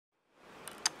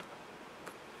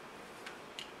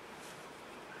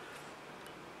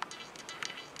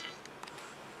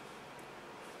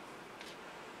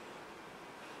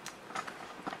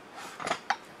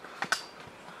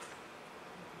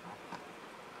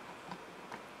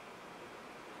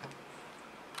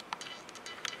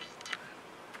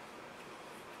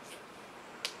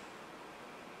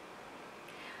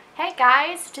Hey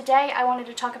guys, today I wanted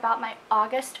to talk about my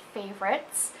August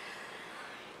favorites.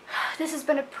 This has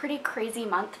been a pretty crazy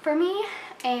month for me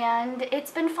and it's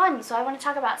been fun, so I want to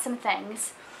talk about some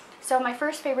things. So my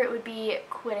first favorite would be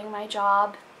quitting my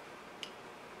job.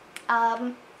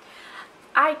 I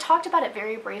talked about it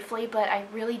very briefly, but I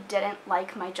really didn't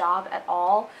like my job at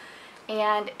all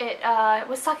and it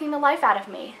was sucking the life out of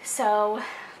me. So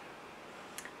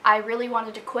I really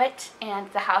wanted to quit,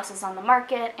 and the house is on the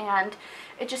market, and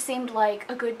it just seemed like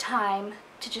a good time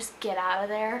to just get out of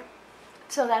there.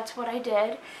 So that's what I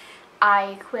did.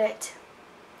 I quit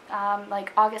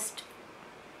like around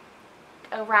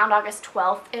August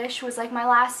 12th-ish was like my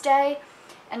last day,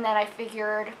 and then I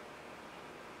figured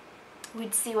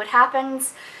we'd see what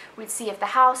happens. We'd see if the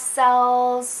house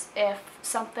sells, if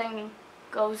something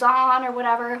goes on or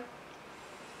whatever.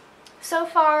 So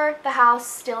far, the house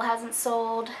still hasn't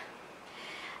sold,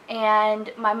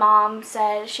 and my mom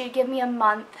said she'd give me a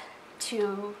month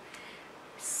to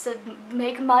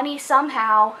make money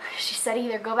somehow. She said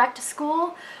either go back to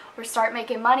school or start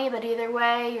making money, but either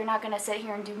way, you're not going to sit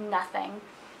here and do nothing.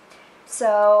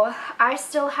 So I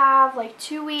still have like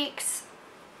 2 weeks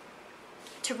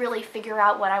to really figure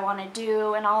out what I want to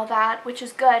do and all of that, which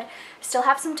is good. Still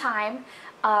have some time.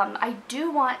 I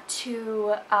do want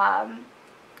to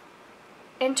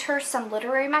enter some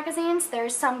literary magazines.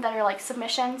 There's some that are like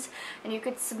submissions, and you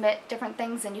could submit different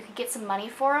things and you could get some money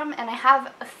for them, and I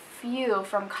have a few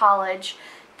from college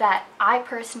that I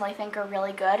personally think are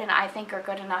really good and I think are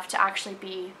good enough to actually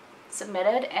be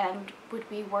submitted and would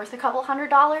be worth a couple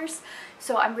 $100s.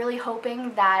 So I'm really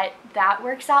hoping that that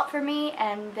works out for me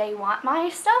and they want my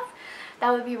stuff.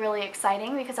 That would be really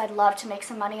exciting because I'd love to make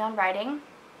some money on writing.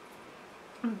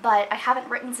 But I haven't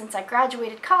written since I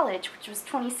graduated college, which was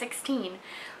 2016.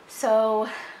 So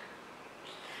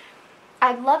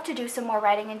I'd love to do some more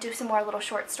writing and do some more little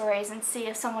short stories and see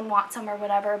if someone wants them or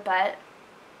whatever, but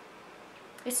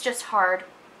it's just hard.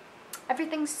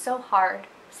 Everything's so hard,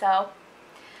 so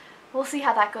we'll see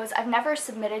how that goes. I've never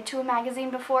submitted to a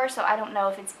magazine before, so I don't know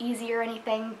if it's easy or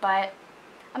anything, but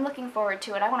I'm looking forward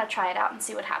to it. I want to try it out and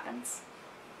see what happens.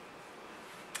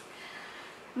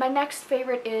 My next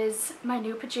favorite is my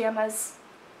new pajamas.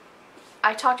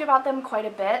 I talked about them quite a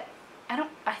bit.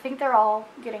 I think they're all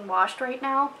getting washed right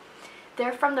now.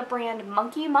 They're from the brand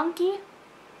Monkey,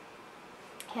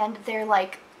 and they're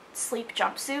like sleep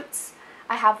jumpsuits.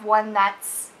 I have one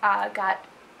that's got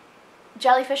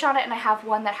jellyfish on it, and I have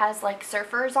one that has like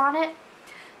surfers on it.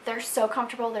 They're so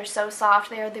comfortable, they're so soft,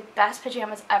 they are the best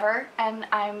pajamas ever, and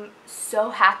I'm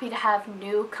so happy to have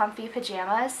new comfy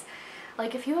pajamas.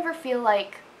 Like, if you ever feel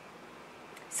like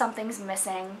something's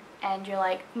missing and you're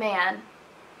like, man,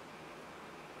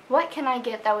 what can I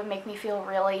get that would make me feel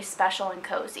really special and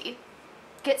cozy?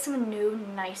 Get some new,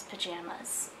 nice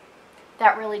pajamas.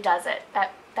 That really does it.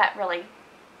 That really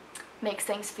makes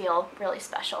things feel really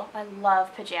special. I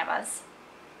love pajamas.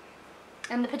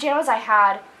 And the pajamas I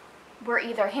had were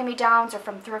either hand-me-downs or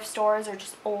from thrift stores or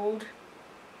just old.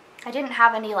 I didn't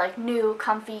have any like new,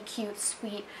 comfy, cute,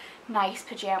 sweet, nice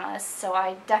pajamas, so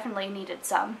I definitely needed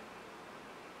some.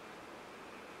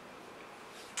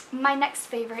 My next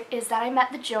favorite is that I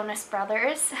met the Jonas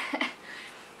Brothers.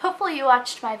 Hopefully you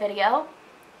watched my video,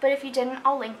 but if you didn't,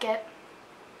 I'll link it.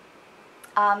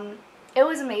 It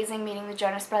was amazing meeting the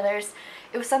Jonas Brothers.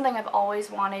 It was something I've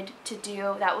always wanted to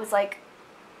do. That was like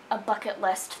a bucket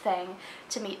list thing,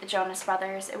 to meet the Jonas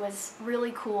Brothers. It was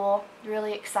really cool,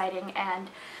 really exciting, and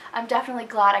I'm definitely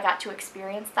glad I got to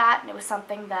experience that, and it was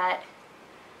something that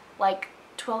like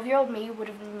 12-year-old me would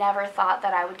have never thought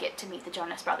that I would get to meet the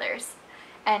Jonas Brothers.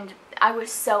 And I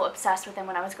was so obsessed with them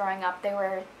when I was growing up. They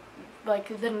were like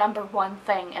the #1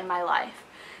 thing in my life.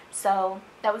 So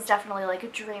that was definitely like a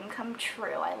dream come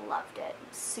true. I loved it. It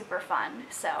was super fun.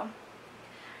 So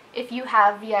if you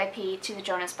have VIP to the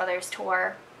Jonas Brothers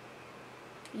tour,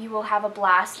 you will have a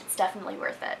blast. It's definitely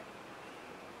worth it.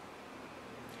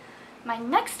 My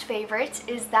next favorite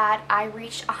is that I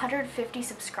reached 150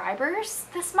 subscribers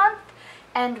this month,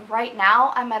 and right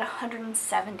now I'm at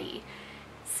 170.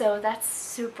 So that's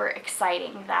super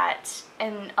exciting that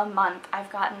in a month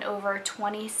I've gotten over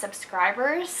 20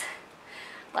 subscribers.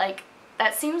 Like,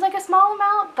 that seems like a small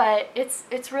amount, but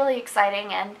it's really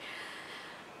exciting, and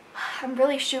I'm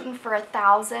really shooting for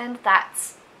 1,000.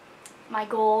 That's my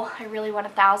goal. I really want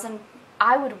 1,000.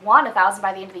 I would want 1,000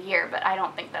 by the end of the year, but I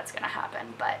don't think that's gonna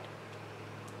happen. But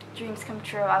dreams come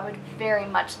true. I would very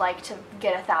much like to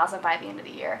get 1,000 by the end of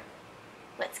the year.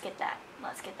 Let's get that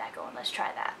going. Let's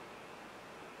try that.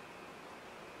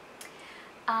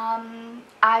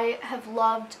 I have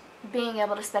loved being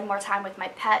able to spend more time with my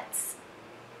pets.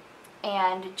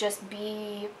 and just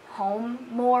be home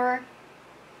more.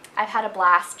 I've had a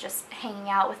blast just hanging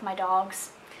out with my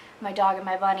dogs, my dog and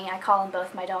my bunny. I call them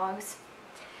both my dogs.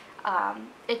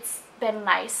 It's been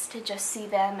nice to just see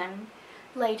them and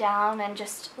lay down and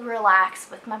just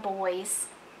relax with my boys.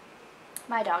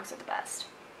 My dogs are the best.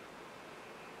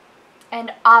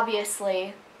 And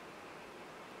obviously,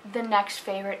 the next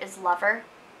favorite is Lover.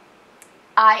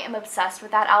 I am obsessed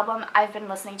with that album. I've been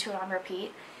listening to it on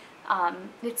repeat.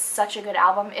 It's such a good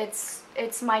album.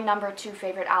 It's my number 2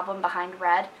 favorite album behind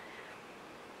Red.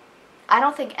 I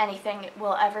don't think anything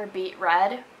will ever beat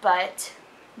Red, but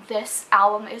this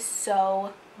album is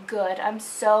so good. I'm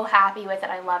so happy with it.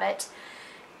 I love it.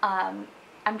 I'm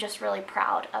just really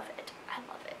proud of it. I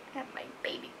love it. And my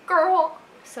baby girl.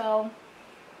 So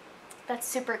that's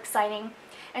super exciting.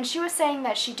 And she was saying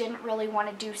that she didn't really want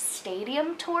to do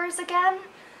stadium tours again,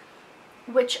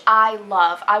 which I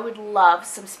love. I would love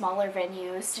some smaller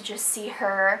venues to just see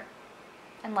her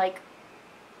and like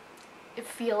it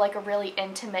feel like a really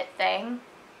intimate thing.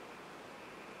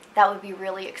 That would be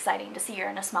really exciting to see her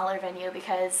in a smaller venue,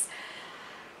 because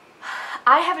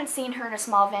I haven't seen her in a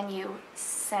small venue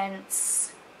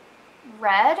since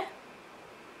Red.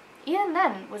 Even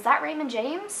then, was that Raymond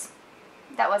James?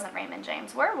 That wasn't Raymond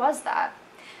James. Where was that?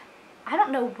 I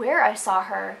don't know where I saw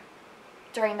her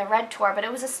during the Red tour, but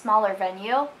it was a smaller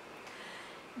venue.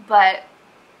 But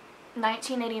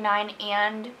 1989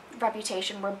 and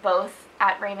Reputation were both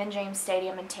at Raymond James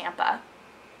Stadium in Tampa.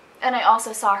 And I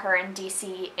also saw her in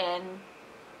DC in,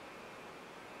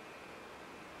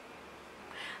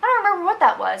 I don't remember what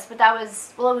that was, but that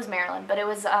was, well, it was Maryland, but it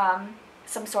was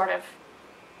some sort of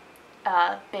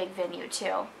big venue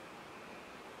too.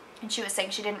 And she was saying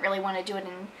she didn't really want to do it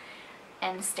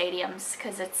in stadiums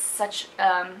because it's such,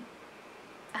 I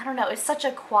don't know, it's such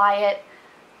a quiet,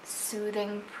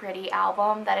 soothing, pretty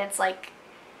album that it's like,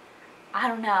 I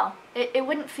don't know, it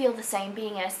wouldn't feel the same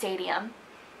being in a stadium.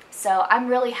 So I'm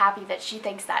really happy that she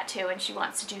thinks that too, and she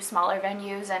wants to do smaller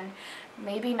venues and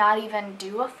maybe not even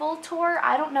do a full tour.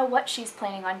 I don't know what she's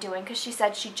planning on doing, because she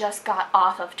said she just got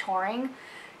off of touring,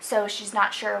 so she's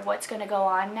not sure what's going to go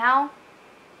on now.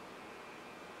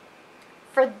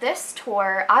 For this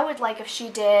tour, I would like if she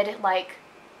did like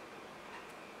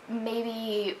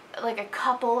maybe like a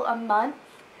couple a month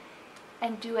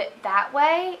and do it that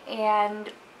way,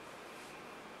 and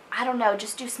I don't know,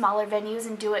 just do smaller venues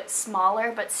and do it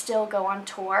smaller but still go on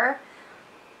tour.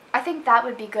 I think that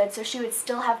would be good, so she would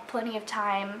still have plenty of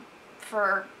time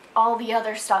for all the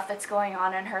other stuff that's going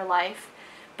on in her life,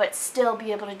 but still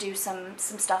be able to do some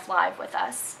stuff live with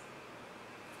us.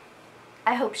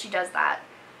 I hope she does that.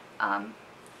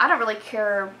 I don't really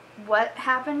care what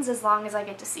happens as long as I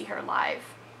get to see her live.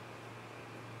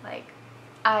 Like,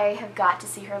 I have got to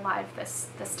see her live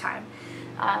this time.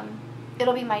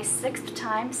 It'll be my 6th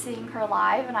time seeing her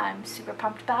live, and I'm super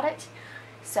pumped about it.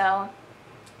 So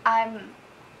I'm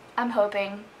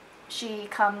hoping she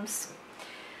comes.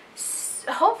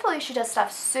 Hopefully she does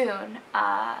stuff soon.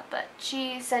 But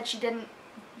she said she didn't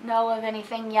know of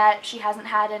anything yet. She hasn't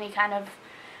had any kind of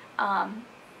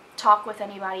talk with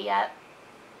anybody yet.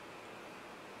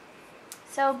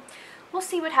 So we'll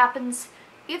see what happens.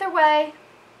 Either way,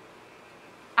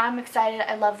 I'm excited.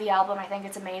 I love the album. I think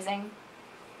it's amazing.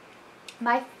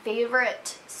 My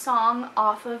favorite song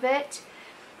off of it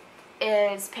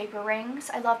is Paper Rings.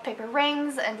 I love Paper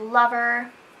Rings and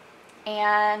Lover,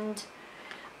 and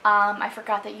I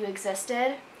Forgot That You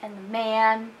Existed, and The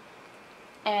Man,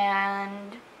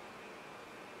 and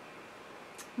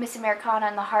Miss Americana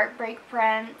and the Heartbreak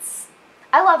Prince.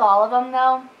 I love all of them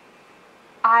though.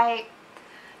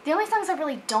 The only songs I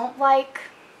really don't like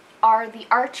are The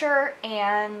Archer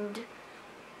and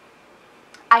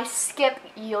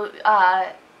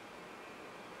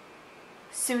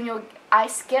Soon You'll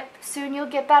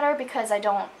Get Better, because I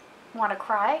don't want to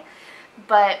cry,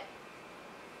 but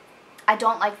I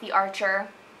don't like The Archer,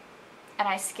 and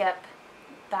I skip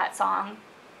that song.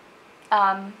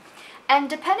 And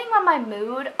depending on my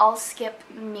mood, I'll skip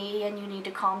Me and You Need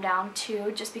to Calm Down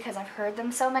too, just because I've heard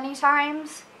them so many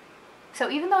times. So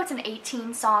even though it's an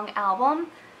 18-song album,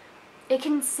 it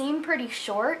can seem pretty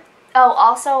short. Oh,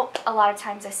 also, a lot of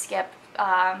times I skip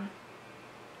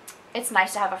It's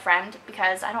Nice to Have a Friend,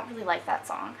 because I don't really like that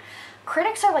song.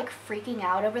 Critics are like freaking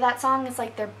out over that song. It's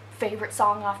like their favorite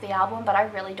song off the album, but I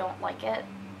really don't like it.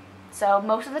 So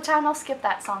most of the time I'll skip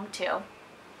that song too.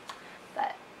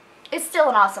 But it's still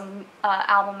an awesome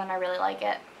album, and I really like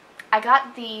it. I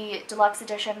got the Deluxe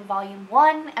Edition Volume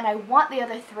 1, and I want the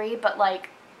other 3, but like,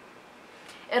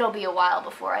 it'll be a while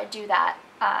before I do that.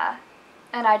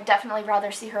 And I'd definitely rather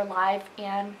see her live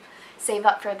and save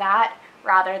up for that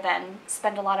rather than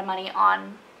spend a lot of money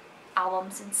on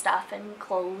albums and stuff and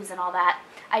clothes and all that.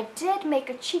 I did make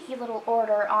a cheeky little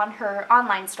order on her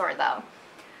online store though,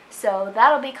 so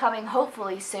that'll be coming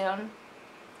hopefully soon.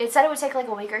 It said it would take like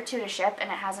a week or two to ship, and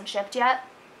it hasn't shipped yet.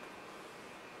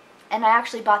 And I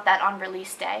actually bought that on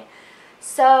release day.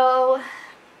 So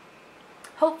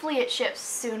hopefully it ships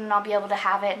soon and I'll be able to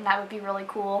have it, and that would be really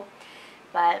cool.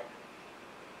 But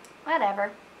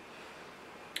whatever.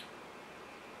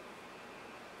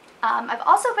 I've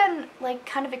also been like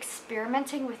kind of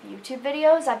experimenting with YouTube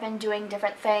videos. I've been doing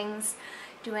different things,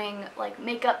 doing like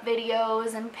makeup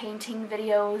videos and painting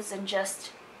videos and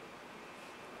just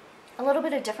a little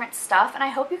bit of different stuff, and I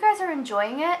hope you guys are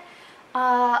enjoying it.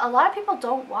 A lot of people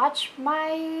don't watch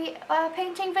my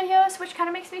painting videos, which kind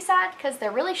of makes me sad because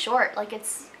they're really short. Like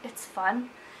it's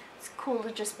fun. It's cool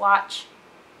to just watch.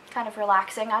 Kind of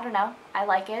relaxing. I don't know. I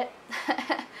like it.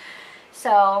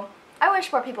 So I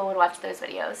wish more people would watch those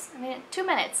videos. I mean, 2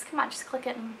 minutes. Come on, just click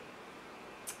it and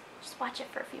just watch it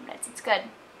for a few minutes. It's good.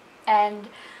 And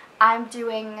I'm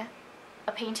doing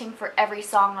a painting for every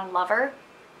song on Lover.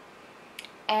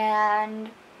 And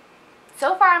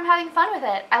so far I'm having fun with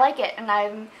it. I like it, and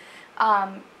I'm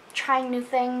trying new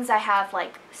things. I have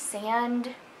like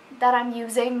sand that I'm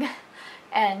using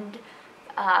and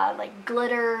like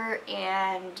glitter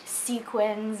and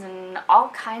sequins and all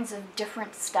kinds of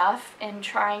different stuff, and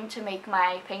trying to make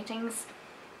my paintings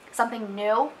something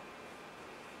new.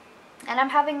 And I'm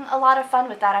having a lot of fun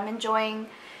with that. I'm enjoying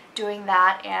doing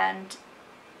that, and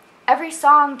every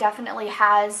song definitely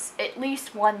has at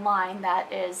least one line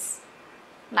that is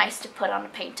nice to put on a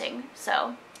painting.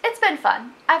 So it's been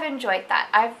fun. I've enjoyed that.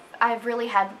 I've really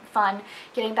had fun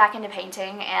getting back into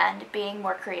painting and being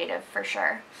more creative for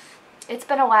sure. It's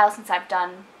been a while since I've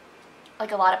done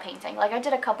like a lot of painting. Like I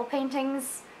did a couple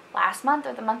paintings last month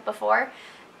or the month before,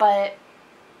 but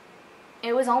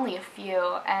it was only a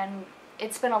few, and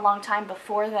it's been a long time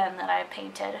before then that I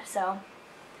painted, so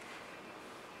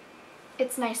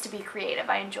it's nice to be creative.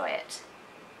 I enjoy it.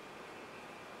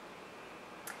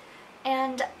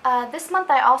 And this month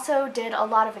I also did a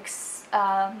lot of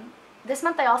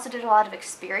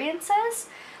experiences.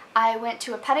 I went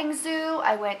to a petting zoo,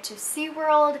 I went to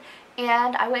SeaWorld,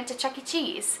 and I went to Chuck E.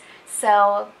 Cheese.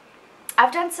 So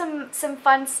I've done some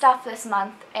fun stuff this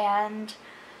month, and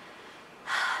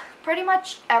pretty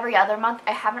much every other month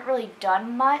I haven't really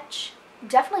done much.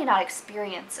 Definitely not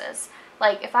experiences.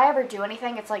 Like if I ever do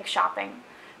anything, it's like shopping.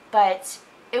 But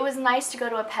it was nice to go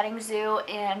to a petting zoo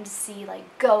and see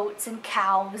like goats and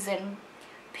cows and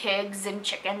pigs and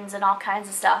chickens and all kinds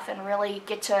of stuff, and really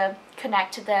get to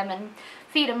connect to them and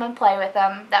feed them and play with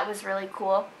them. That was really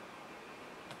cool.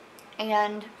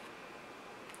 And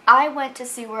I went to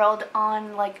SeaWorld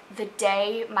on like the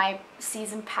day my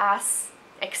season pass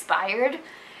expired.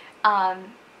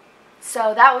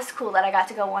 So that was cool that I got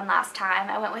to go one last time.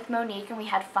 I went with Monique and we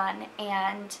had fun,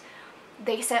 and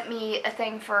they sent me a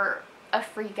thing for a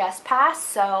free guest pass,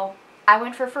 so I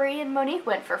went for free and Monique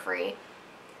went for free.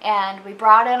 And we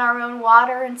brought in our own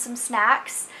water and some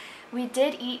snacks. We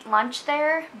did eat lunch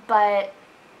there, but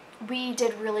we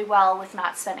did really well with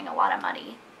not spending a lot of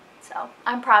money. So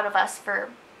I'm proud of us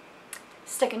for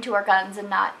sticking to our guns and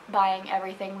not buying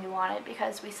everything we wanted,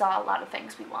 because we saw a lot of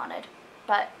things we wanted.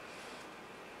 But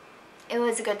it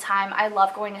was a good time. I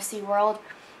love going to SeaWorld,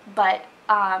 but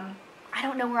I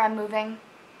don't know where I'm moving.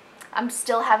 I'm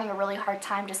still having a really hard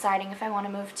time deciding if I want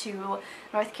to move to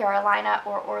North Carolina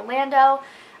or Orlando.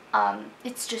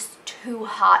 It's just too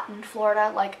hot in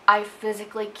Florida. Like, I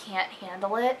physically can't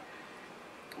handle it.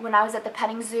 When I was at the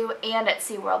petting zoo and at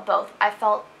SeaWorld both, I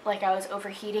felt like I was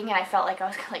overheating, and I felt like I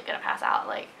was like gonna pass out.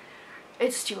 Like,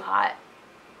 it's too hot.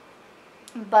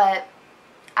 But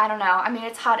I don't know. I mean,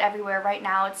 it's hot everywhere right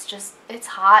now. It's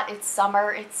hot. It's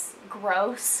summer. It's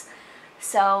gross.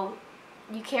 So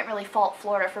you can't really fault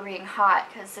Florida for being hot,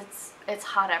 because it's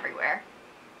hot everywhere.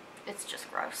 It's just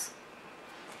gross.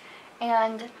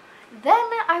 And then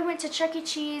I went to Chuck E.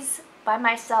 Cheese by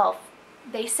myself.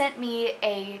 They sent me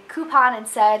a coupon and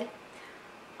said,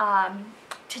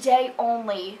 today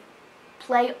only,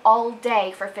 play all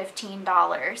day for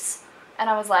 $15. And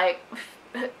I was like,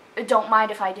 don't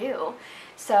mind if I do.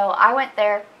 So I went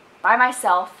there by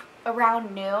myself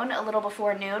around noon, a little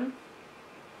before noon,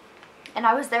 and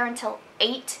I was there until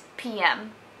 8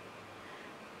 p.m.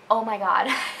 Oh my god.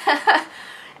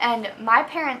 And my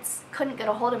parents couldn't get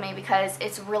a hold of me because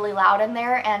it's really loud in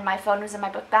there, and my phone was in my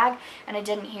book bag and I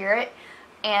didn't hear it.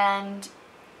 And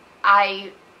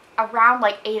around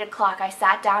like 8 o'clock I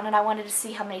sat down and I wanted to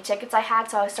see how many tickets I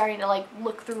had, so I was starting to like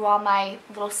look through all my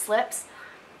little slips.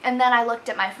 And then I looked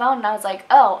at my phone and I was like,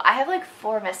 oh, I have like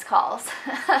 4 missed calls.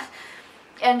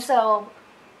 And so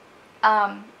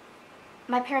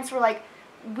my parents were like,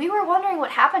 we were wondering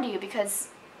what happened to you because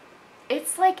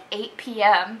it's like 8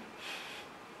 p.m.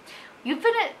 You've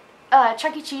been at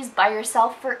Chuck E. Cheese by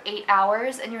yourself for 8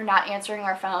 hours and you're not answering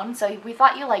our phone, so we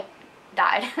thought you like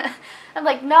died. I'm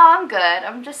like, no, I'm good.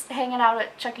 I'm just hanging out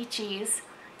at Chuck E. Cheese.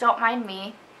 Don't mind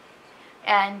me.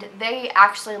 And they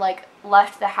actually like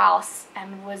left the house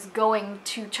and was going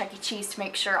to Chuck E. Cheese to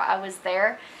make sure I was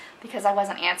there because I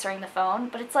wasn't answering the phone.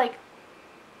 But it's like,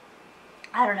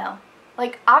 I don't know.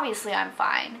 Like, obviously I'm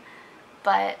fine,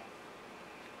 but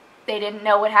they didn't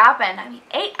know what happened. I mean,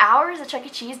 8 hours at Chuck E.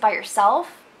 Cheese by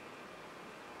yourself?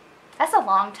 That's a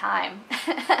long time.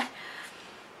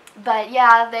 But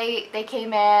yeah, they came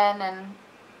in and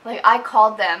like I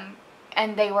called them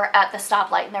and they were at the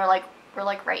stoplight and they were like, we're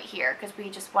like right here because we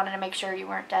just wanted to make sure you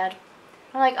weren't dead.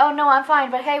 I'm like, oh no, I'm fine,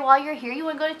 but hey, while you're here, you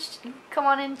want to go to come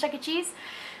on in Chuck E. Cheese?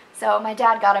 So my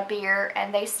dad got a beer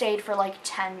and they stayed for like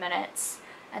 10 minutes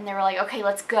and they were like, okay,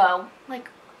 let's go. Like,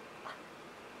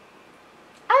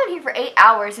 I've been here for 8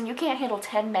 hours and you can't handle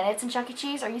 10 minutes in Chuck E.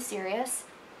 Cheese? Are you serious?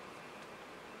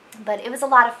 But it was a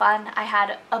lot of fun. I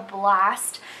had a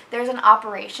blast. There's an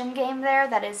operation game there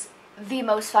that is the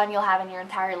most fun you'll have in your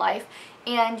entire life,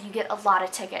 and you get a lot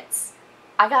of tickets.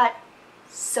 I got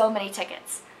so many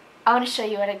tickets. I want to show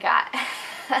you what I got.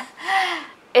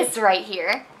 It's right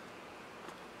here.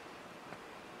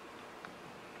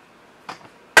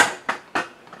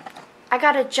 I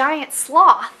got a giant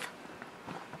sloth.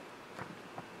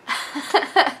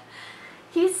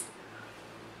 He's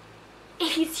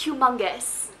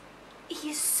humongous.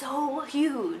 He's so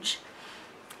huge.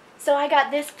 So I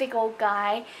got this big old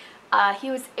guy.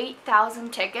 He was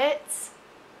 8,000 tickets,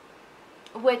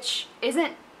 which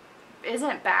isn't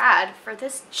bad for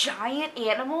this giant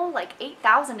animal. Like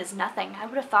 8,000 is nothing. I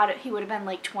would have thought he would have been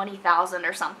like 20,000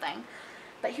 or something.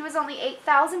 But he was only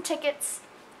 8,000 tickets,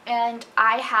 and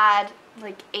I had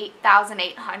like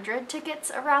 8,800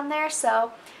 tickets around there.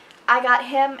 So I got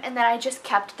him, and then I just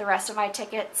kept the rest of my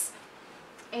tickets.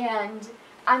 And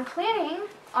I'm planning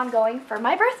on going for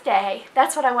my birthday.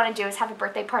 That's what I want to do, is have a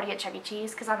birthday party at Chuck E.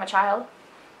 Cheese because I'm a child.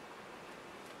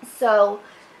 So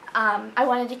I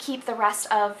wanted to keep the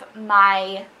rest of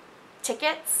my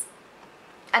tickets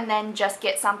and then just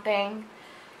get something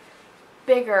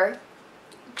bigger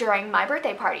during my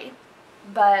birthday party.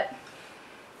 But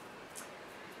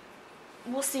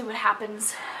we'll see what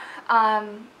happens.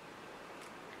 A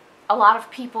lot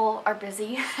of people are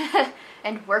busy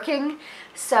and working,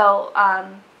 so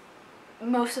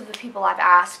most of the people I've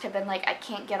asked have been like, I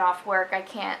can't get off work, I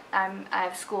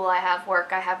have school, I have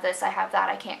work, I have this, I have that,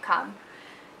 I can't come.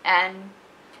 And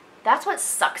that's what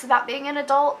sucks about being an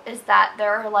adult, is that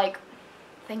there are like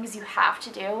things you have to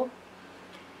do,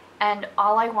 and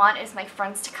all I want is my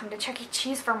friends to come to Chuck E.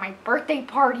 Cheese for my birthday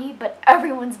party, but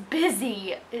everyone's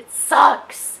busy. It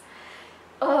sucks.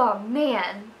 Oh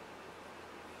man.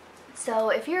 So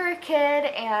if you're a kid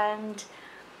and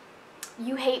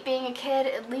you hate being a kid,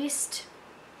 at least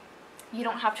you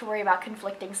don't have to worry about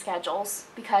conflicting schedules,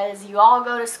 because you all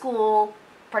go to school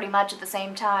pretty much at the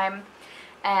same time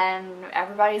and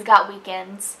everybody's got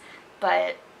weekends.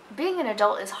 But being an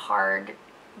adult is hard,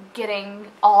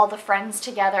 getting all the friends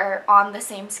together on the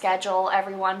same schedule,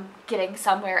 everyone getting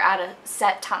somewhere at a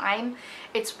set time.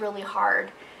 It's really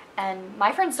hard. And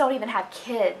my friends don't even have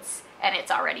kids, and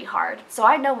it's already hard. So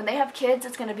I know when they have kids,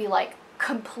 it's going to be like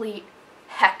complete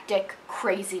hectic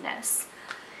craziness.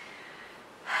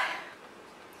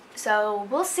 So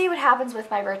we'll see what happens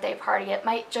with my birthday party. It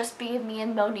might just be me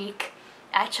and Monique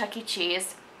at Chuck E.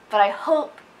 Cheese, but I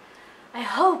hope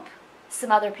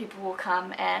some other people will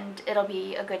come and it'll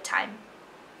be a good time.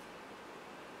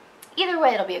 Either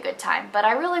way, it'll be a good time, but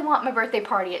I really want my birthday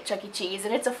party at Chuck E. Cheese,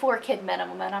 and it's a 4-kid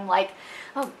minimum, and I'm like,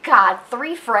 oh God,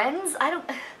 3 friends? I don't,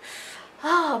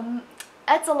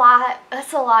 that's a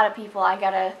lot of people I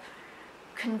gotta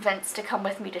convince to come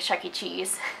with me to Chuck E.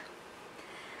 Cheese.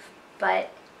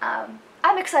 But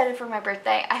I'm excited for my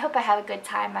birthday. I hope I have a good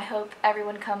time. I hope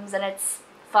everyone comes and it's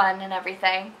fun and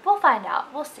everything. We'll find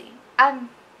out. We'll see. I'm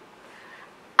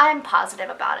positive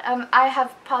about it. I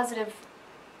have positive,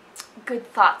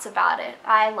 good thoughts about it.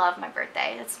 I love my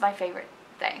birthday. It's my favorite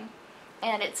thing.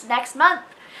 And it's next month.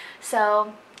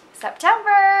 So,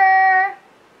 September.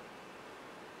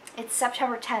 It's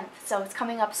September 10th, so it's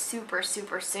coming up super,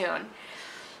 super soon.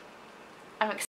 I'm excited.